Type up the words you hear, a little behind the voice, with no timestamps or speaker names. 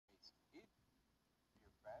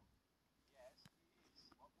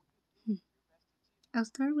I'll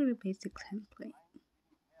start with a basic template.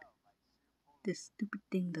 This stupid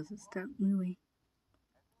thing doesn't stop moving.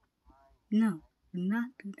 No, do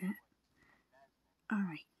not do that.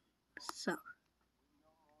 Alright, so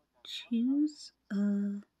choose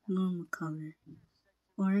a normal color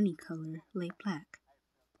or any color like black.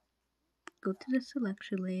 Go to the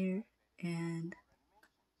selection layer and,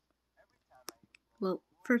 well,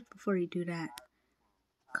 first before you do that,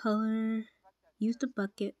 use the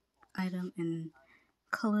bucket item and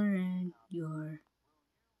color in your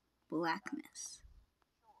blackness.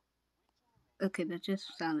 Okay, that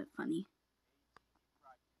just sounded funny.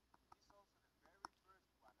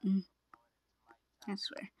 I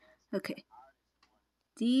swear. Okay.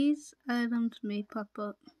 These items may pop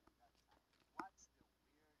up.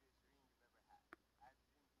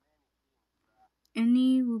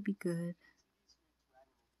 Any will be good.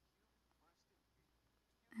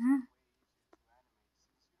 Huh?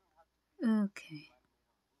 Okay.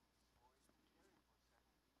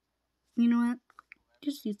 You know what?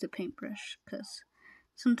 Just use the paintbrush, because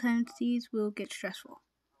sometimes these will get stressful.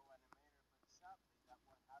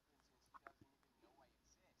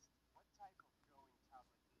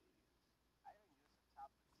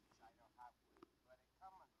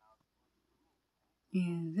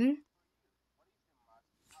 And there.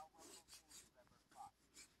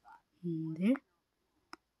 And there.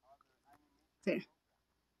 There.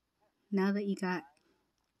 Now that you got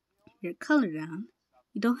your color down,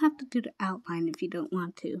 you don't have to do the outline if you don't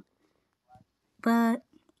want to. But,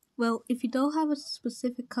 well, if you don't have a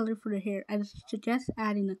specific color for the hair, I suggest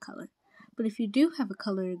adding a color. But if you do have a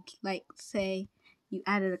color, like, say, you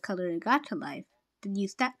added a color and got to life, then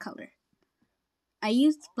use that color. I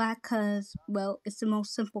used black because, well, it's the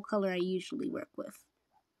most simple color I usually work with.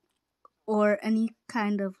 Or any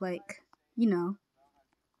kind of, like,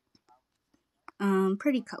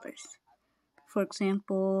 pretty colors. For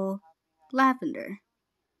example, lavender,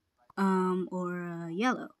 or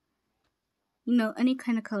yellow. Any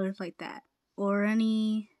kind of colors like that. Or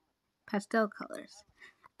any pastel colors.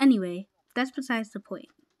 Anyway, that's besides the point.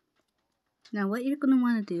 Now what you're going to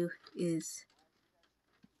want to do is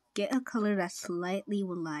get a color that's slightly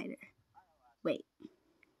lighter. Wait.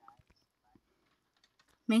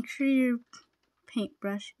 Make sure your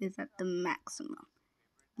paintbrush is at the maximum.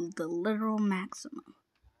 The literal maximum.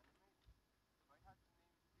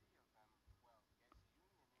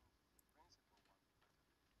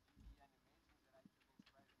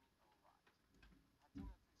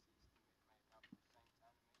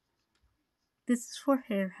 This is for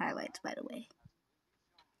hair highlights, by the way.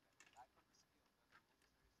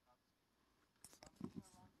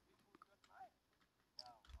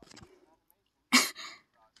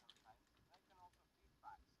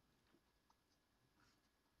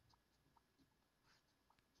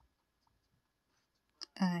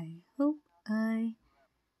 I hope I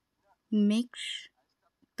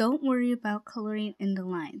don't worry about coloring in the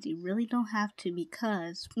lines. You really don't have to,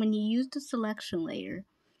 because when you use the selection layer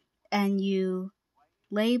and you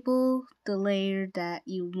label the layer that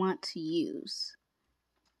you want to use,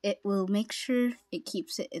 it will make sure it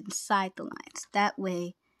keeps it inside the lines. That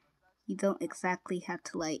way you don't exactly have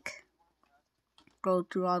to go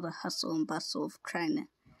through all the hustle and bustle of trying to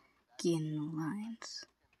get in the lines.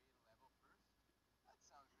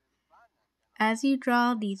 As you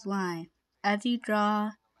draw these lines, as you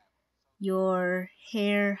draw your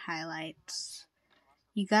hair highlights,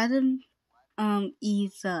 you gotta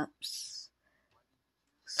ease up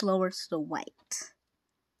slower to the white.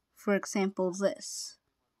 For example, this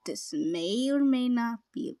may or may not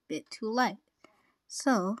be a bit too light,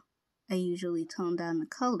 so I usually tone down the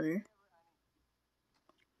color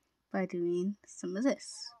by doing some of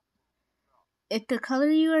this.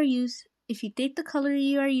 If you think the color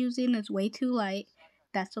you are using is way too light,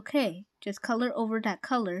 that's okay. Just color over that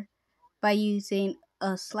color by using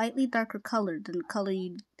a slightly darker color than the color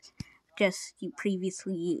you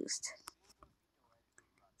previously used.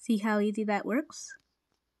 See how easy that works?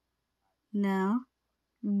 Now,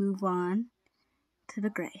 move on to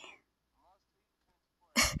the gray.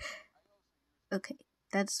 Okay,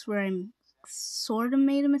 that's where I'm sort of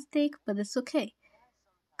made a mistake, but it's okay.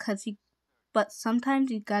 But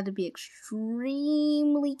sometimes you gotta be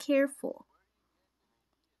extremely careful.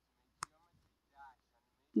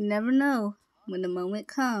 You never know when the moment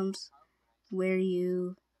comes where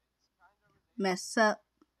you mess up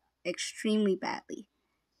extremely badly.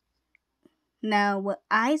 Now, what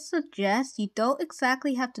I suggest, you don't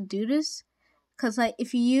exactly have to do this, because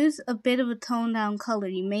if you use a bit of a toned down color,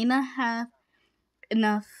 you may not have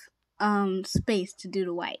enough space to do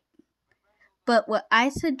the white. But what I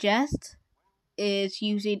suggest is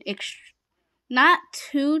using not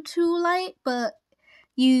too light, but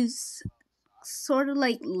use sort of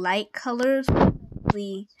like light colors,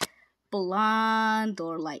 the blonde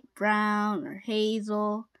or light brown or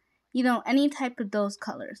hazel, any type of those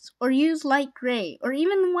colors. Or use light gray or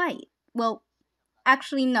even white. Well,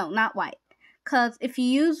 actually no, not white, because if you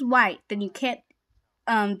use white, then you can't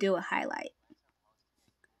do a highlight.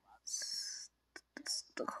 It's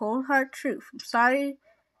the whole hard truth. I'm sorry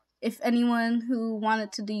if anyone who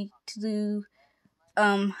wanted to do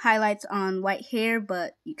highlights on white hair,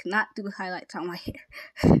 but you cannot do highlights on white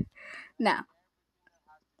hair. Now,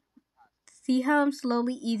 see how I'm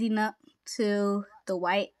slowly easing up to the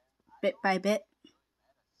white bit by bit?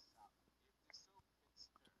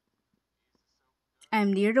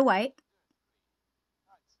 I'm near the white.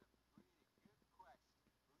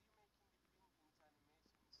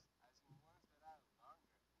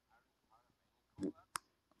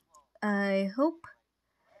 I hope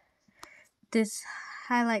this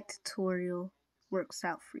highlight tutorial works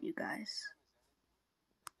out for you guys.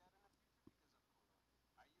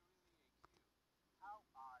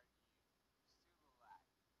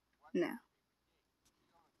 Now,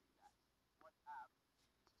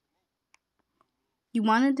 you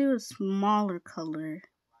want to do a smaller color.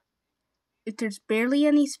 If there's barely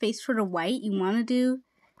any space for the white, you want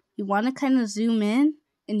to kind of zoom in,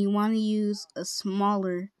 and you want to use a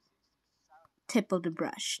smaller tip of the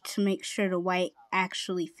brush to make sure the white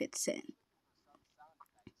actually fits in.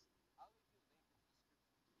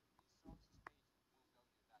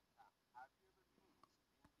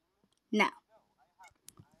 Now,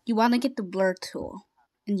 you want to get the blur tool,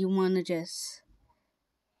 and you want to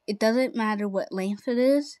it doesn't matter what length it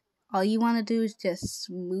is, all you want to do is just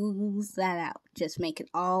smooth that out. Just make it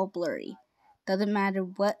all blurry. Doesn't matter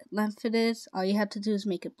what length it is, all you have to do is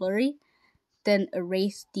make it blurry, then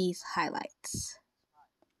erase these highlights.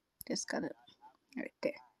 Just got it right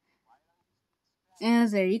there.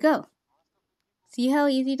 And there you go. See how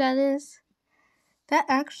easy that is? That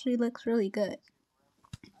actually looks really good.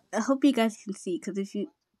 I hope you guys can see, because if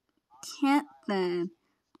you can't, then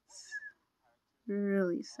it's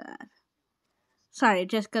really sad. Sorry,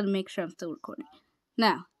 just gotta make sure I'm still recording.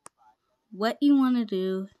 Now, what you want to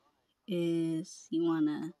do is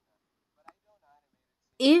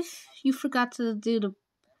if you forgot to do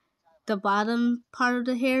the bottom part of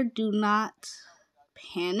the hair, do not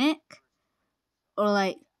panic,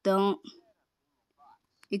 or don't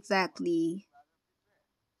exactly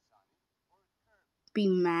be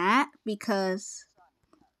mad, because,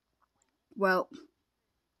 well,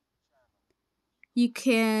 you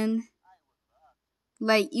can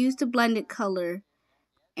use the blended color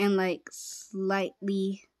and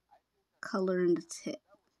slightly color in the tip.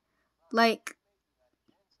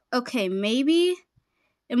 Okay, maybe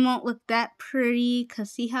it won't look that pretty,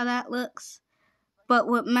 cause see how that looks? But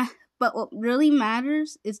what really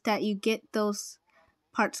matters is that you get those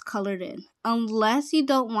parts colored in. Unless you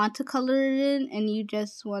don't want to color it in and you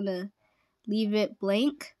just want to leave it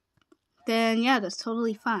blank, then yeah, that's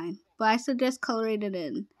totally fine. But I suggest coloring it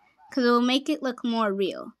in, because it will make it look more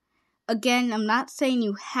real. Again, I'm not saying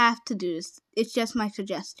you have to do this. It's just my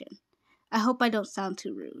suggestion. I hope I don't sound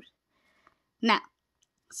too rude. Now,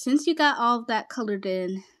 since you got all of that colored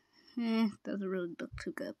in, doesn't really look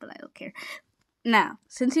too good, but I don't care. Now,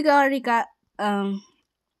 since you already got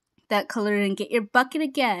that colored in, get your bucket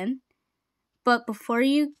again. But before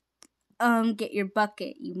you get your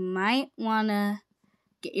bucket, you might wanna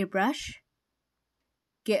get your brush,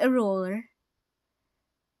 get a roller,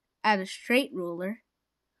 add a straight ruler,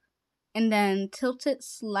 and then tilt it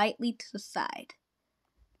slightly to the side.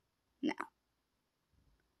 Now,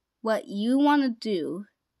 what you want to do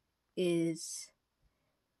is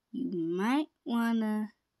you might want to,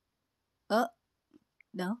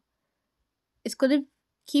 no. It's going to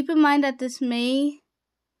keep in mind that this may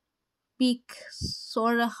be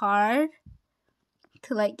sort of hard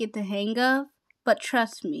to get the hang of, but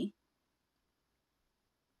trust me.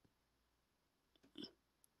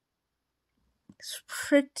 It's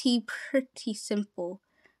pretty simple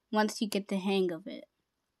once you get the hang of it.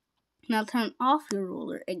 Now turn off your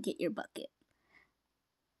ruler and get your bucket.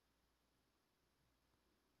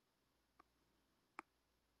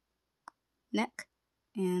 Neck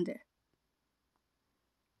and there.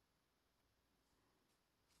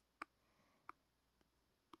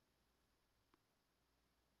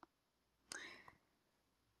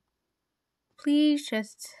 Please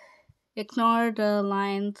just ignore the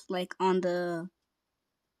lines on the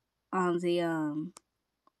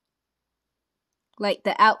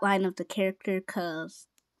the outline of the character, because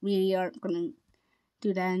we aren't gonna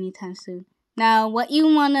do that anytime soon. Now what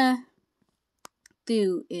you wanna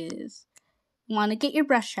do is want to get your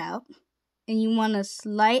brush out and you want to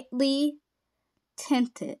slightly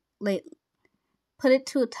tint it, like put it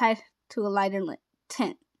to a lighter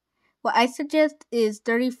tint. What I suggest is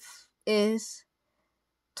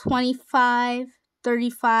 25,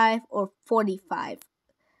 35, or 45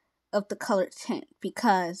 of the color tint,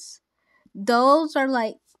 because those are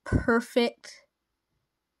like perfect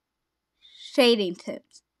shading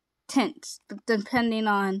tints, depending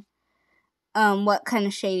on what kind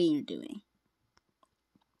of shading you're doing.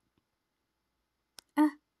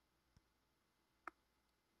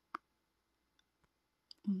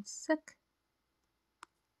 One sec.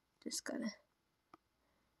 Just gotta.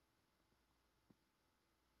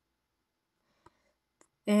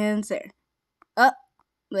 And there. Oh,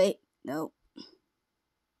 wait, no.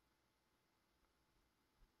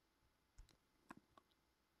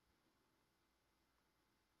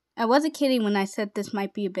 I wasn't kidding when I said this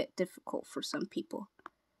might be a bit difficult for some people.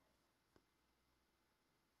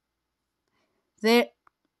 There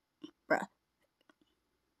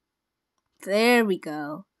we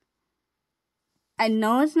go. I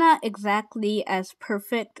know it's not exactly as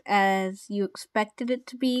perfect as you expected it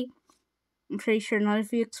to be. I'm pretty sure none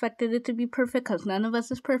of you expected it to be perfect, because none of us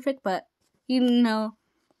is perfect, but you know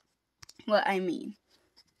what I mean.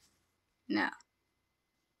 Now,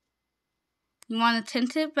 you want to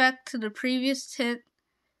tint it back to the previous tint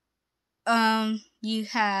you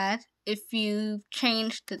had if you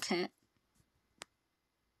changed the tint.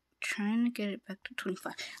 Trying to get it back to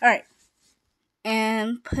 25. Alright.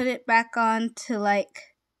 And put it back on to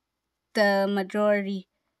like the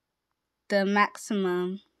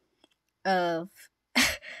maximum of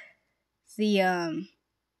the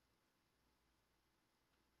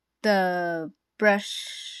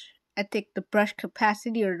brush, I think the brush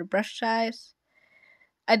capacity or the brush size.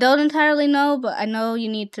 I don't entirely know, but I know you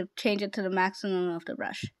need to change it to the maximum of the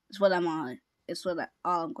brush. It's all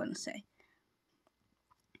I'm going to say.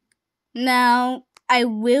 Now, I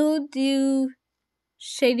will do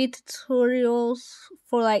shading tutorials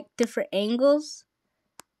for like different angles.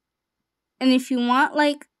 And if you want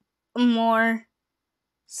like a more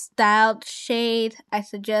styled shade, I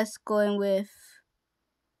suggest going with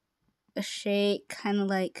a shade kind of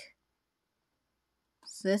like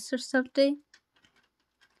this or something.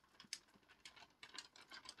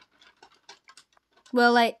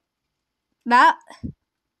 Well, like that.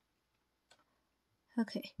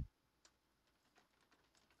 Okay.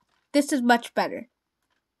 This is much better,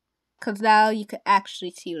 because now you can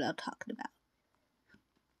actually see what I'm talking about.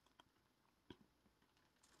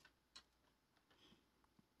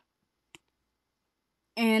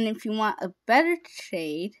 And if you want a better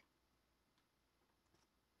shade,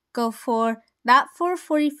 go for, not for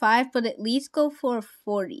 45, but at least go for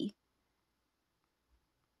 40.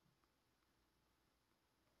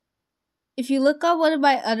 If you look at one of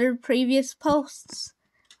my other previous posts,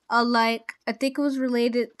 I think it was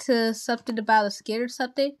related to something about a skit or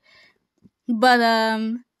something. But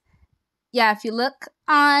yeah, if you look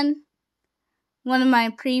on one of my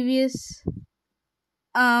previous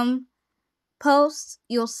posts,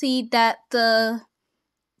 you'll see that the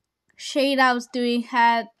shade I was doing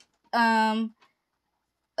had a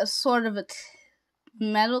sort of a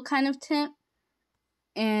metal kind of tint.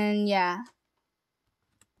 And yeah.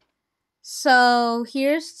 So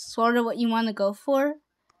here's sort of what you want to go for.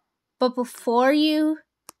 But before you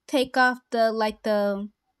take off the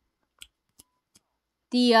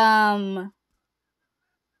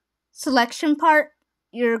selection part,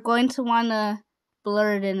 you're going to want to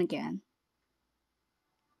blur it in again.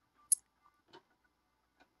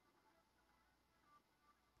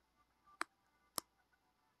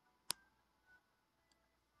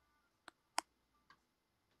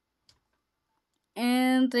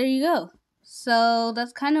 And there you go. So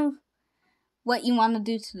that's kind of what you want to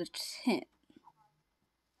do to the tint.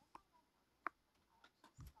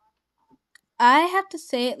 I have to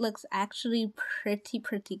say it looks actually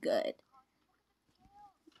pretty good.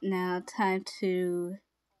 Now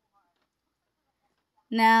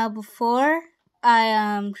before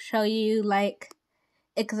I show you like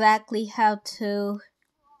exactly how to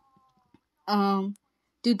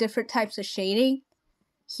do different types of shading,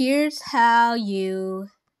 here's how you.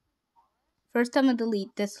 First, I'm gonna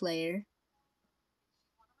delete this layer.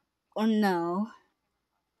 Or no.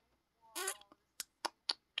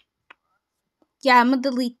 Yeah, I'm gonna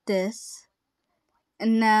delete this.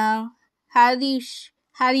 And now, how do you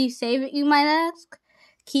save it, you might ask?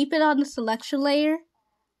 Keep it on the selection layer,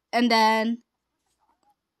 and then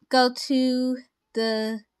go to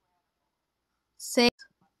the save.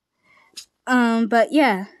 But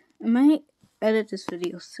yeah, I might edit this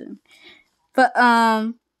video soon. But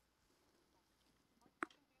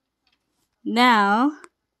Now,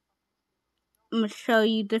 I'm going to show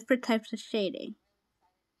you different types of shading.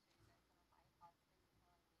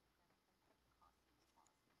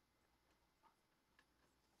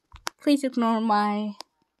 Please ignore my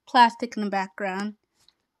plastic in the background.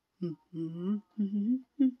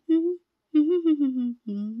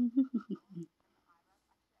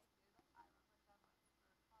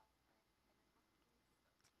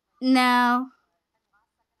 Now,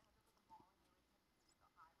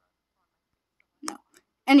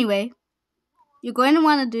 anyway, you're going to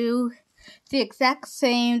want to do the exact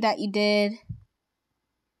same that you did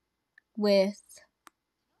with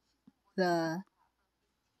the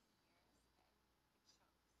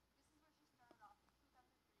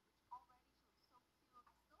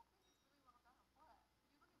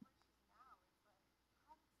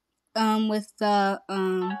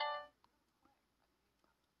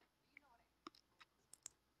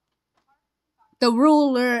the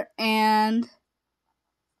ruler and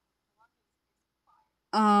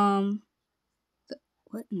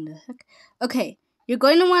what in the heck? Okay, you're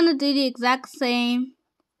going to want to do the exact same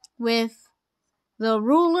with the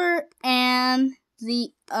ruler and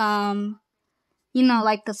the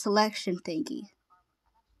like the selection thingy.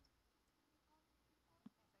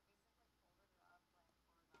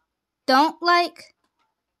 Don't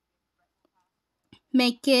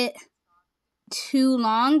make it too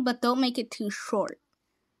long, but don't make it too short.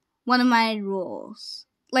 One of my rules.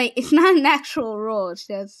 It's not an actual rule, it's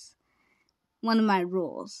just one of my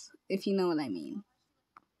rules, if you know what I mean.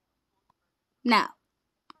 Now,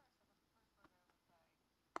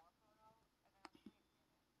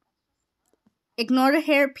 ignore the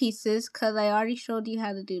hair pieces, because I already showed you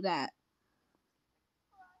how to do that.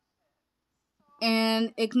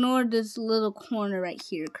 And ignore this little corner right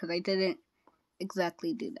here, because I didn't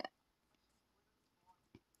exactly do that.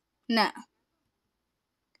 Now,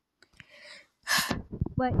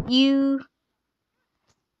 what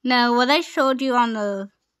I showed you on the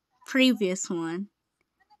previous one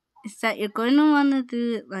is that you're going to want to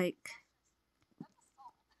do it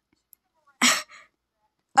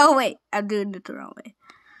oh wait, I'm doing it the wrong way.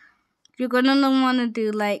 You're going to want to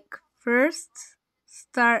do first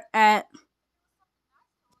start at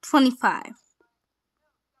 25.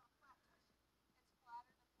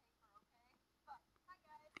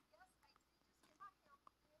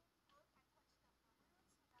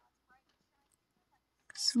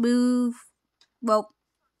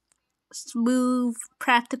 Smooth,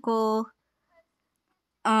 practical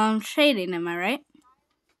shading, am I right?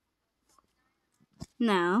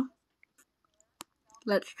 Now,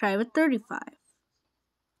 let's try with 35.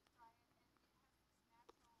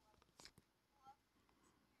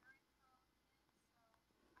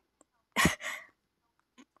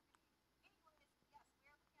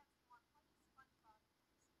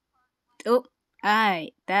 Oh,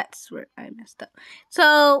 that's where I messed up.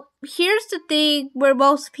 So, here's the thing where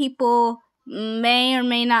most people may or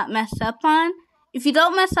may not mess up on. If you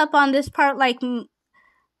don't mess up on this part like I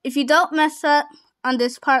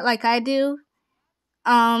do,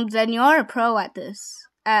 then you're a pro at this,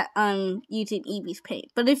 at using Eevee's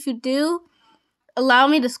paint. But if you do, allow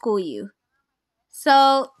me to school you.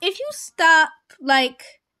 So, if you stop,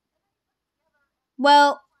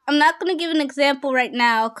 I'm not going to give an example right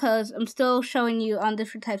now because I'm still showing you on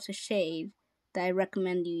different types of shade that I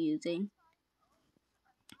recommend you using.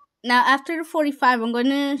 Now, after the 45, I'm going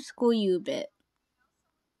to school you a bit.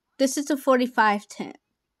 This is the 45 tint.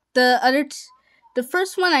 The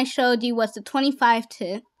first one I showed you was the 25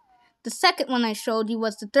 tint. The second one I showed you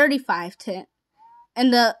was the 35 tint.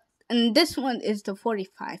 And this one is the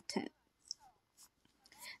 45 tint.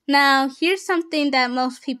 Now, here's something that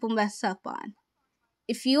most people mess up on.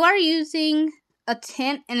 If you are using a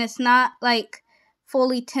tint and it's not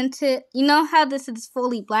fully tinted, you know how this is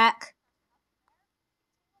fully black?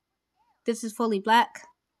 This is fully black.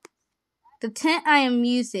 The tint I am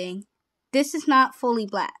using, this is not fully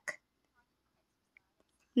black.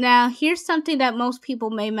 Now, here's something that most people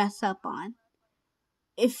may mess up on.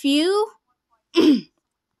 If you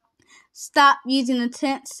stop using the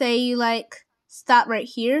tint, say you stop right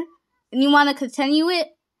here, and you want to continue it,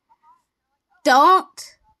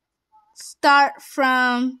 don't start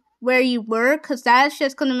from where you were, because that's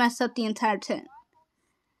just going to mess up the entire tint.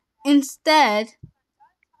 Instead,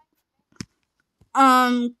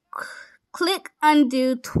 click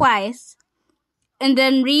undo twice, and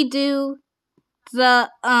then redo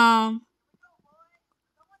the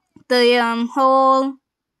whole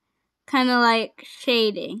kind of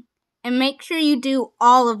shading, and make sure you do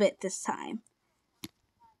all of it this time.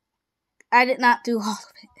 I did not do all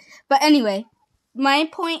of it, but anyway, my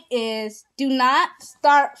point is, do not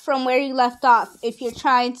start from where you left off if you're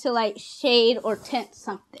trying to like shade or tint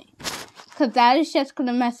something, because that is just going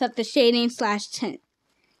to mess up the shading / tint.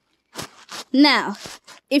 Now,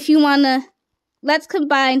 if you want to, let's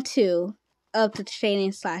combine two of the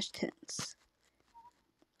shading / tints.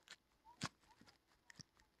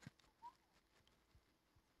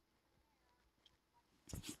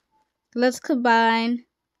 Let's combine